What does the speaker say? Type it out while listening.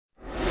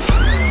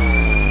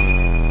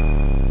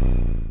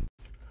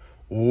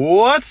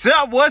What's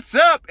up? What's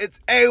up?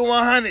 It's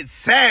A100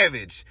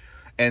 Savage.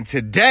 And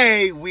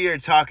today we are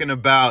talking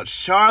about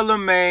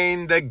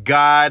Charlemagne the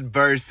God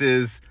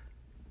versus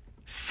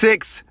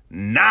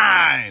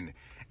 6ix9ine.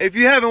 If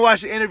you haven't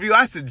watched the interview,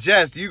 I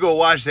suggest you go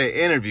watch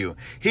that interview.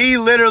 He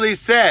literally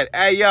said,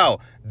 hey, yo,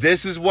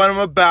 this is what I'm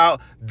about,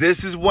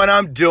 this is what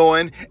I'm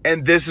doing,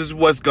 and this is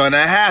what's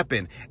gonna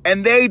happen.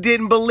 And they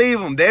didn't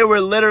believe him. They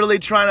were literally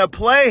trying to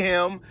play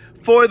him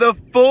for the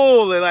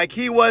fool. Like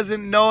he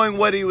wasn't knowing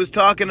what he was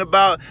talking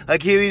about.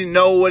 Like he didn't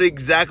know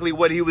exactly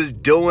what he was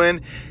doing.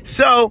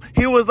 So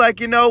he was like,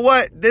 you know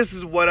what? This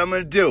is what I'm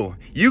gonna do.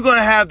 You're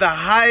gonna have the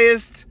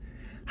highest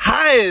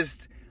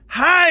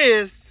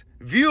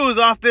views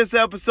off this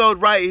episode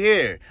right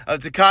here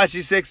of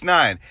Tekashi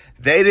 6ix9ine.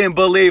 They didn't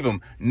believe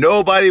him.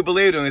 Nobody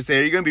believed him. They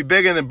said, are you going to be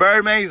bigger than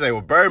Birdman? He's like,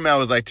 well, Birdman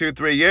was like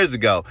 4 years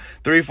ago.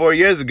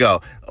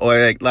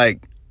 Or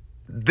like,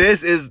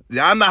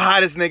 I'm the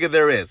hottest nigga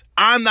there is.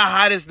 I'm the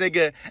hottest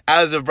nigga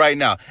as of right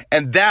now.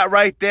 And that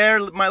right there,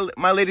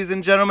 my ladies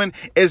and gentlemen,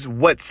 is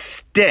what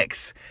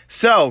sticks.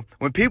 So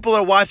when people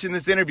are watching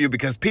this interview,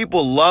 because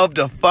people love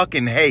to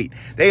fucking hate,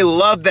 they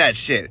love that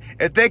shit.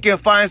 If they can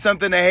find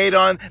something to hate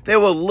on, they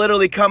will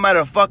literally come out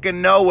of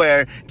fucking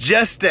nowhere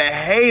just to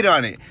hate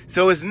on it.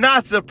 So it's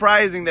not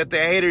surprising that the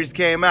haters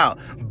came out.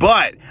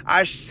 But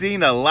I've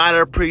seen a lot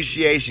of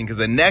appreciation because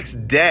the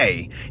next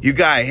day you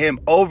got him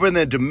over in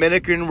the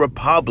Dominican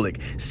Republic.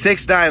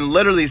 6ix9ine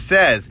literally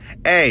says,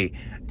 hey,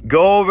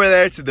 go over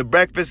there to the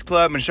Breakfast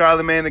Club and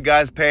Charlemagne the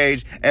God's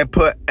page and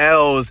put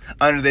L's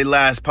under their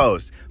last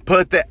post.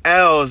 Put the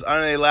L's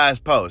under their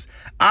last post.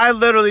 I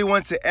literally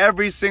went to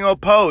every single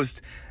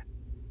post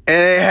and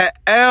it had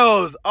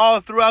L's all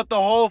throughout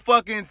the whole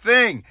fucking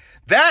thing.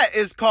 That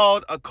is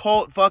called a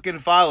cult fucking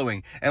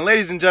following. And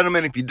ladies and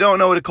gentlemen, if you don't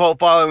know what a cult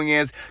following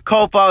is,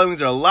 cult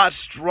followings are a lot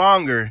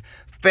stronger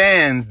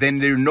fans than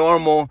their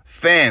normal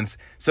fans.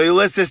 So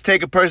let's just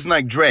take a person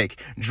like Drake.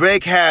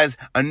 Drake has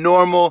a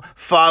normal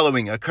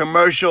following, a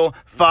commercial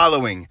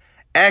following.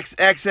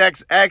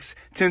 XXX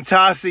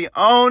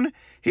Tentacion,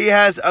 he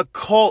has a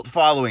cult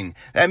following.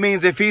 That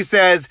means if he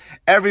says,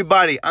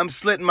 everybody, I'm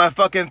slitting my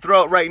fucking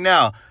throat right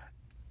now,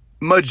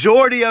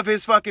 majority of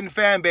his fucking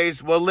fan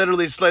base will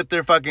literally slit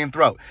their fucking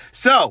throat.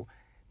 So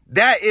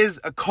that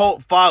is a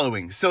cult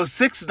following. So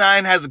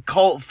 6ix9ine has a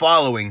cult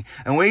following.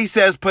 And when he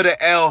says put an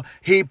L,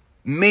 he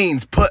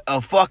means put a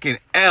fucking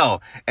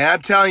L. And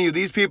I'm telling you,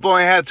 these people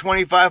only had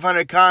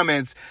 2,500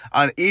 comments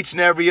on each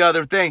and every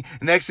other thing.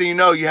 Next thing you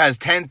know, you has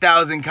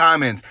 10,000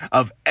 comments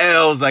of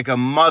L's like a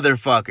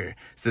motherfucker.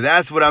 So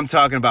that's what I'm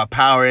talking about,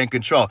 power and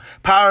control.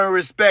 Power and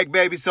respect,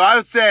 baby. So I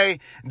would say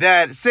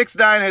that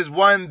 6ix9ine has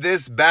won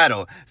this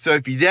battle. So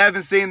if you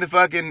haven't seen the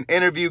fucking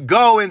interview,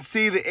 go and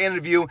see the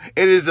interview.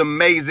 It is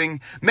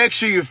amazing. Make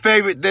sure you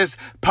favorite this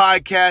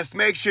podcast.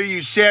 Make sure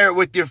you share it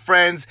with your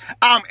friends.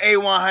 I'm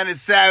A100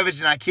 Savage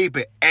and I keep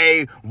it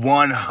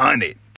A100.